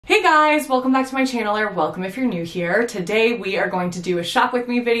guys, welcome back to my channel, or welcome if you're new here. Today we are going to do a shop with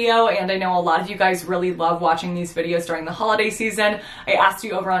me video, and I know a lot of you guys really love watching these videos during the holiday season. I asked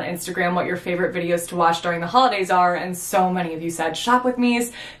you over on Instagram what your favorite videos to watch during the holidays are, and so many of you said shop with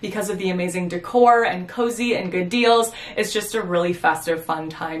me's because of the amazing decor and cozy and good deals. It's just a really festive, fun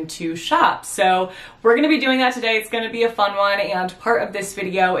time to shop. So we're going to be doing that today. It's going to be a fun one, and part of this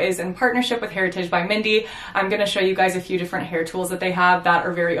video is in partnership with Heritage by Mindy. I'm going to show you guys a few different hair tools that they have that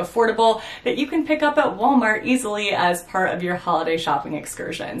are very affordable that you can pick up at Walmart easily as part of your holiday shopping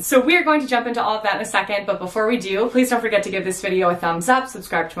excursion. So we are going to jump into all of that in a second, but before we do, please don't forget to give this video a thumbs up,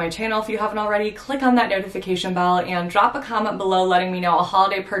 subscribe to my channel if you haven't already, click on that notification bell, and drop a comment below letting me know a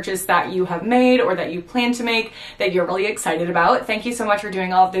holiday purchase that you have made or that you plan to make that you're really excited about. Thank you so much for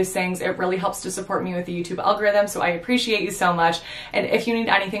doing all of those things. It really helps to support me with the YouTube algorithm, so I appreciate you so much. And if you need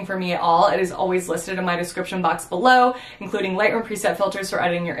anything from me at all, it is always listed in my description box below, including Lightroom preset filters for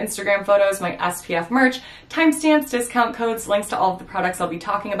editing your Instagram photos, my SPF merch, timestamps, discount codes, links to all of the products I'll be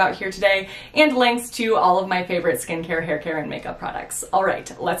talking about here today, and links to all of my favorite skincare, hair care, and makeup products. All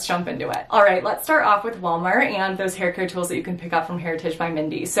right, let's jump into it. All right, let's start off with Walmart and those hair care tools that you can pick up from Heritage by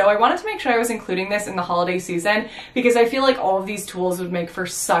Mindy. So I wanted to make sure I was including this in the holiday season because I feel like all of these tools would make for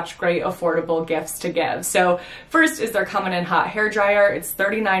such great affordable gifts to give. So first is their Coming In Hot hair dryer. It's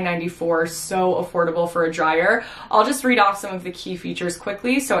 $39.94, so affordable for a dryer. I'll just read off some of the key features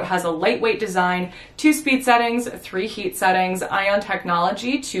quickly. So it has a lightweight design, 2 speed settings, 3 heat settings, ion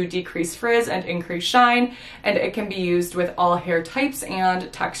technology to decrease frizz and increase shine, and it can be used with all hair types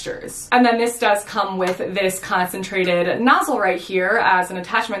and textures. And then this does come with this concentrated nozzle right here as an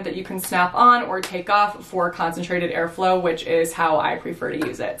attachment that you can snap on or take off for concentrated airflow, which is how I prefer to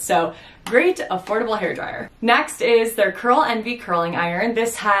use it. So great affordable hair dryer. Next is their Curl Envy curling iron.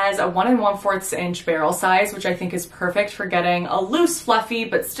 This has a 1 1/4 inch barrel size, which I think is perfect for getting a loose, fluffy,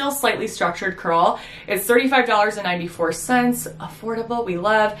 but still slightly structured curl. It's $35.94, affordable, we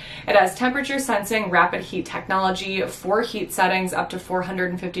love. It has temperature sensing, rapid heat technology, 4 heat settings up to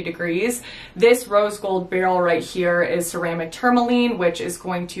 450 degrees. This rose gold barrel right here is ceramic tourmaline, which is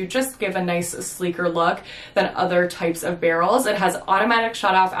going to just give a nice, sleeker look than other types of barrels. It has automatic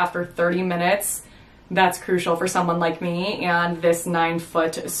shut off after 30 minutes. That's crucial for someone like me, and this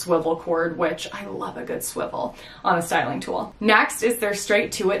 9-foot swivel cord, which I love a good swivel on a styling tool. Next is their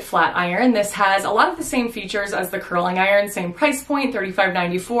Straight to It flat iron. This has a lot of the same features as the curling iron, same price point,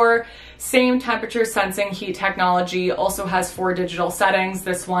 $35.94, same temperature sensing heat technology, also has 4 digital settings,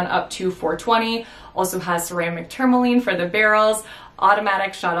 this one up to 420, also has ceramic tourmaline for the barrels,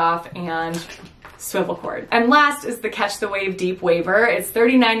 automatic shut off, and swivel cord. And last is the Catch the Wave Deep Waver. It's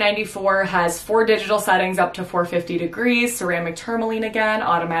 $39.94, has 4 digital settings up to 450 degrees, ceramic tourmaline again,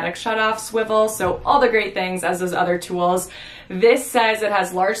 automatic shut off, swivel, so all the great things as those other tools. This says it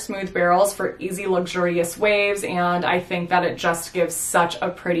has large smooth barrels for easy luxurious waves, and I think that it just gives such a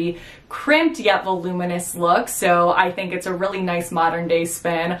pretty crimped yet voluminous look, so I think it's a really nice modern day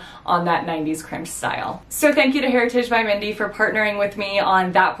spin on that 90s crimped style. So thank you to Heritage by Mindy for partnering with me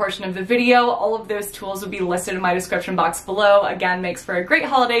on that portion of the video. All of those tools will be listed in my description box below. Again, makes for a great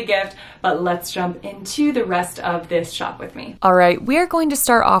holiday gift, but let's jump into the rest of this shop with me. All right, we are going to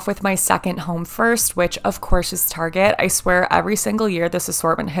start off with my second home first, which of course is Target. I swear every single year this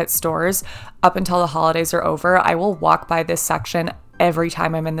assortment hits stores up until the holidays are over. I will walk by this section every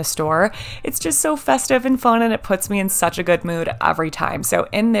time I'm in the store. It's just so festive and fun, and it puts me in such a good mood every time. So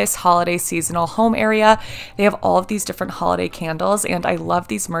in this holiday seasonal home area, they have all of these different holiday candles, and I love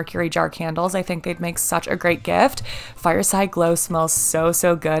these Mercury jar candles. I think they'd make such a great gift. Fireside Glow smells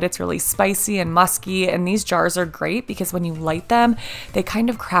so good. It's really spicy and musky, and these jars are great because when you light them, they kind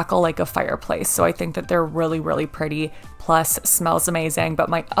of crackle like a fireplace. So I think that they're really pretty, plus smells amazing. But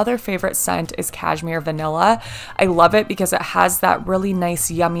my other favorite scent is Cashmere Vanilla. I love it because it has that really nice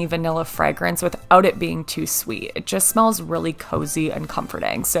yummy vanilla fragrance without it being too sweet. It just smells really cozy and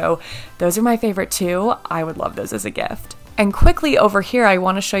comforting. So those are my favorite too. I would love those as a gift. And quickly over here, I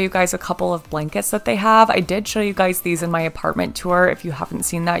want to show you guys a couple of blankets that they have. I did show you guys these in my apartment tour. If you haven't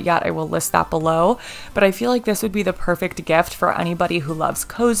seen that yet, I will list that below. But I feel like this would be the perfect gift for anybody who loves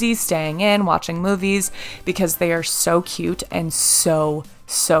cozy, staying in, watching movies, because they are so cute and so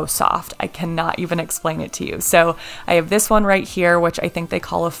soft. I cannot even explain it to you. So I have this one right here, which I think they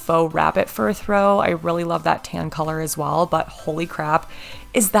call a faux rabbit fur throw. I really love that tan color as well, but holy crap,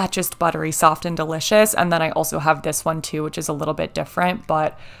 is that just buttery soft and delicious. And then I also have this one too, which is a little bit different,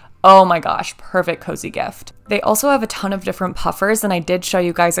 but oh my gosh, perfect cozy gift. They also have a ton of different puffers, and I did show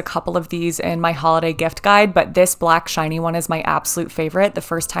you guys a couple of these in my holiday gift guide, but this black shiny one is my absolute favorite. The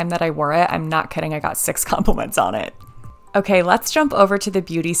first time that I wore it, I'm not kidding, I got 6 compliments on it. Okay, let's jump over to the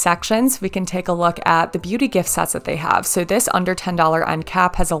beauty section so we can take a look at the beauty gift sets that they have. So this under $10 end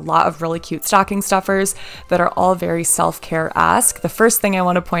cap has a lot of really cute stocking stuffers that are all very self-care-esque. The first thing I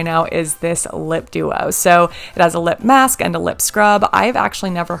want to point out is this lip duo. So it has a lip mask and a lip scrub. I've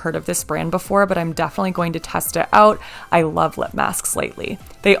actually never heard of this brand before, but I'm definitely going to test it out. I love lip masks lately.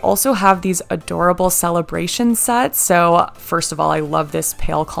 They also have these adorable celebration sets. So first of all, I love this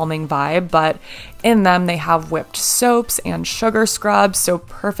pale calming vibe, but in them, they have whipped soaps and sugar scrubs, so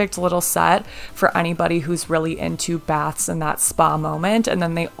perfect little set for anybody who's really into baths and that spa moment. And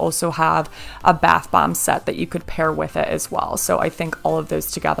then they also have a bath bomb set that you could pair with it as well. So I think all of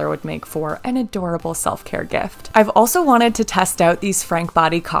those together would make for an adorable self-care gift. I've also wanted to test out these Frank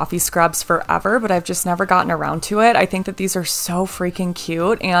Body coffee scrubs forever, but I've just never gotten around to it. I think that these are so freaking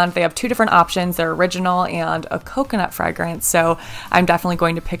cute, and they have two different options. They're original and a coconut fragrance, so I'm definitely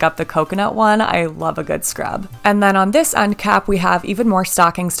going to pick up the coconut one. I love a good scrub. And then on this end cap, we have even more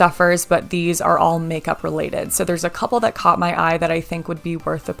stocking stuffers, but these are all makeup related. So there's a couple that caught my eye that I think would be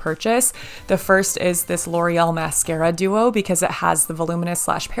worth the purchase. The first is this L'Oreal mascara duo because it has the Voluminous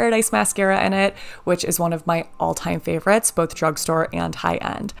 / Paradise mascara in it, which is one of my all-time favorites, both drugstore and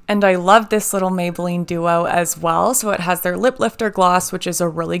high-end. And I love this little Maybelline duo as well. So it has their Lip Lifter gloss, which is a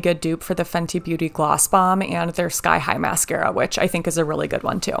really good dupe for the Fenty Beauty Gloss Bomb, and their Sky High mascara, which I think is a really good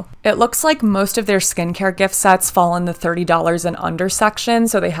one too. It looks like most of their skincare gift sets fall in the $30 and under section.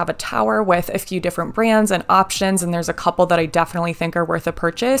 So they have a tower with a few different brands and options, and there's a couple that I definitely think are worth a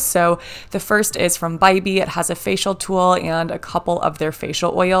purchase. So the first is from Bybi. It has a facial tool and a couple of their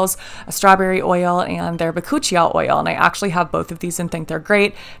facial oils, a strawberry oil and their bakuchiol oil. And I actually have both of these and think they're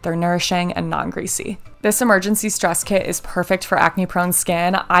great. They're nourishing and non-greasy. This emergency stress kit is perfect for acne-prone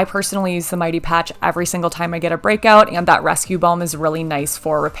skin. I personally use the Mighty Patch every single time I get a breakout, and that rescue balm is really nice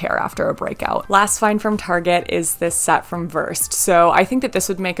for repair after a breakout. Last find from Target is this set from Versed. So I think that this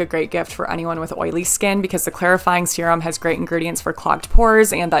would make a great gift for anyone with oily skin because the clarifying serum has great ingredients for clogged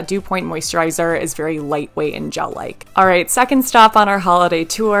pores, and that dew point moisturizer is very lightweight and gel-like. All right, second stop on our holiday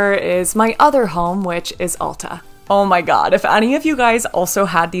tour is my other home, which is Ulta. Oh my god, if any of you guys also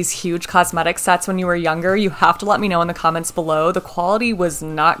had these huge cosmetic sets when you were younger, you have to let me know in the comments below. The quality was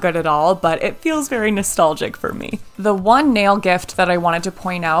not good at all, but it feels very nostalgic for me. The one nail gift that I wanted to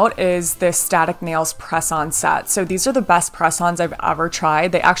point out is this Static Nails press-on set. So these are the best press-ons I've ever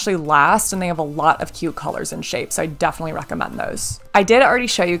tried. They actually last, and they have a lot of cute colors and shapes. I definitely recommend those. I did already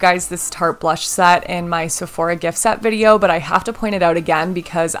show you guys this Tarte Blush Set in my Sephora gift set video, but I have to point it out again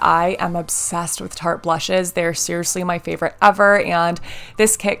because I am obsessed with Tarte blushes. They're seriously my favorite ever, and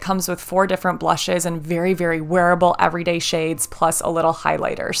this kit comes with 4 different blushes and very, very wearable everyday shades plus a little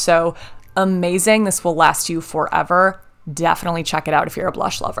highlighter. So amazing. This will last you forever. Definitely check it out if you're a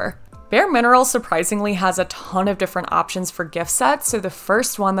blush lover. Bare Minerals surprisingly has a ton of different options for gift sets. So the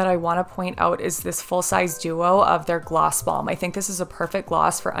first one that I want to point out is this full-size duo of their gloss balm. I think this is a perfect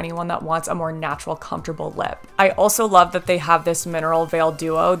gloss for anyone that wants a more natural, comfortable lip. I also love that they have this Mineral Veil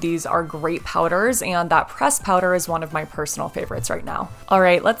duo. These are great powders, and that pressed powder is one of my personal favorites right now. All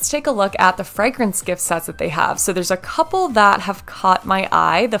right, let's take a look at the fragrance gift sets that they have. So there's a couple that have caught my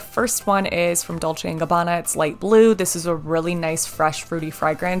eye. The first one is from Dolce & Gabbana. It's light blue. This is a really nice, fresh, fruity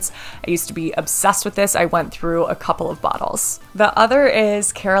fragrance. I used to be obsessed with this. I went through a couple of bottles. The other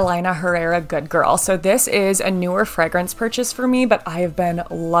is Carolina Herrera Good Girl. So this is a newer fragrance purchase for me, but I have been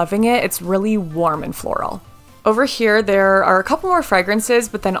loving it. It's really warm and floral. Over here, there are a couple more fragrances,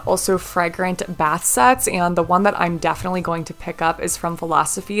 but then also fragrant bath sets, and the one that I'm definitely going to pick up is from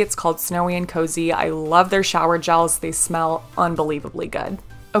Philosophy. It's called Snowy and Cozy. I love their shower gels. They smell unbelievably good.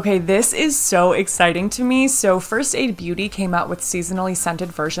 Okay, this is so exciting to me. So First Aid Beauty came out with seasonally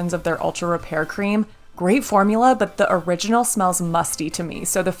scented versions of their Ultra Repair Cream. Great formula, but the original smells musty to me.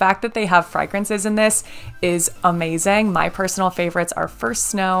 So the fact that they have fragrances in this is amazing. My personal favorites are First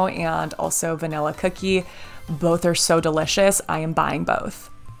Snow and also Vanilla Cookie. Both are so delicious. I am buying both.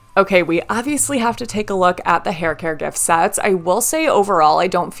 Okay, we obviously have to take a look at the hair care gift sets. I will say overall, I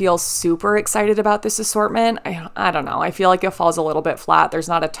don't feel super excited about this assortment. I don't know. I feel like it falls a little bit flat. There's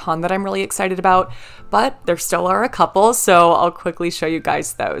not a ton that I'm really excited about, but there still are a couple, so I'll quickly show you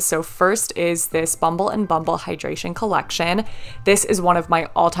guys those. So first is this Bumble and Bumble Hydration Collection. This is one of my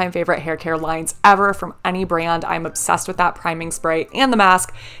all-time favorite hair care lines ever from any brand. I'm obsessed with that priming spray and the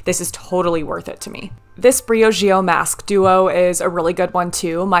mask. This is totally worth it to me. This Briogeo mask duo is a really good one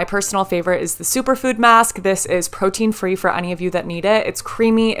too. My personal favorite is the Superfood mask. This is protein-free for any of you that need it. It's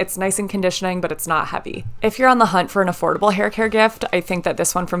creamy, it's nice and conditioning, but it's not heavy. If you're on the hunt for an affordable hair care gift, I think that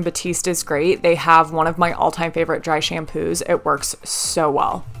this one from Batiste is great. They have one of my all-time favorite dry shampoos. It works so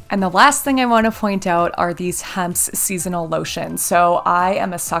well. And the last thing I want to point out are these Hemp's seasonal lotions. So I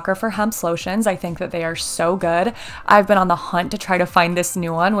am a sucker for Hemp's lotions. I think that they are so good. I've been on the hunt to try to find this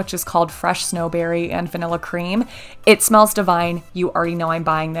new one, which is called Fresh Snowberry and Vanilla Cream. It smells divine. You already know I'm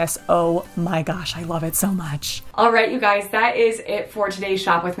buying this. Oh my gosh, I love it so much. All right, you guys, that is it for today's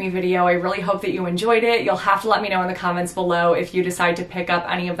Shop With Me video. I really hope that you enjoyed it. You'll have to let me know in the comments below if you decide to pick up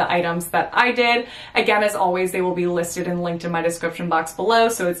any of the items that I did. Again, as always, they will be listed and linked in my description box below,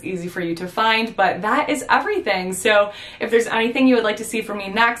 so it's easy for you to find, but that is everything. So if there's anything you would like to see from me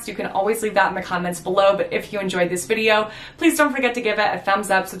next, you can always leave that in the comments below. But if you enjoyed this video, please don't forget to give it a thumbs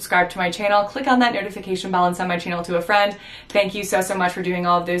up, subscribe to my channel, click on that notification bell, and send my channel to a friend. Thank you so much for doing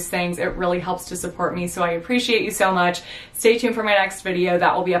all of those things. It really helps to support me, so I appreciate you so much. Stay tuned for my next video.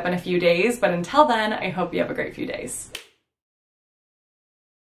 That will be up in a few days, but until then, I hope you have a great few days.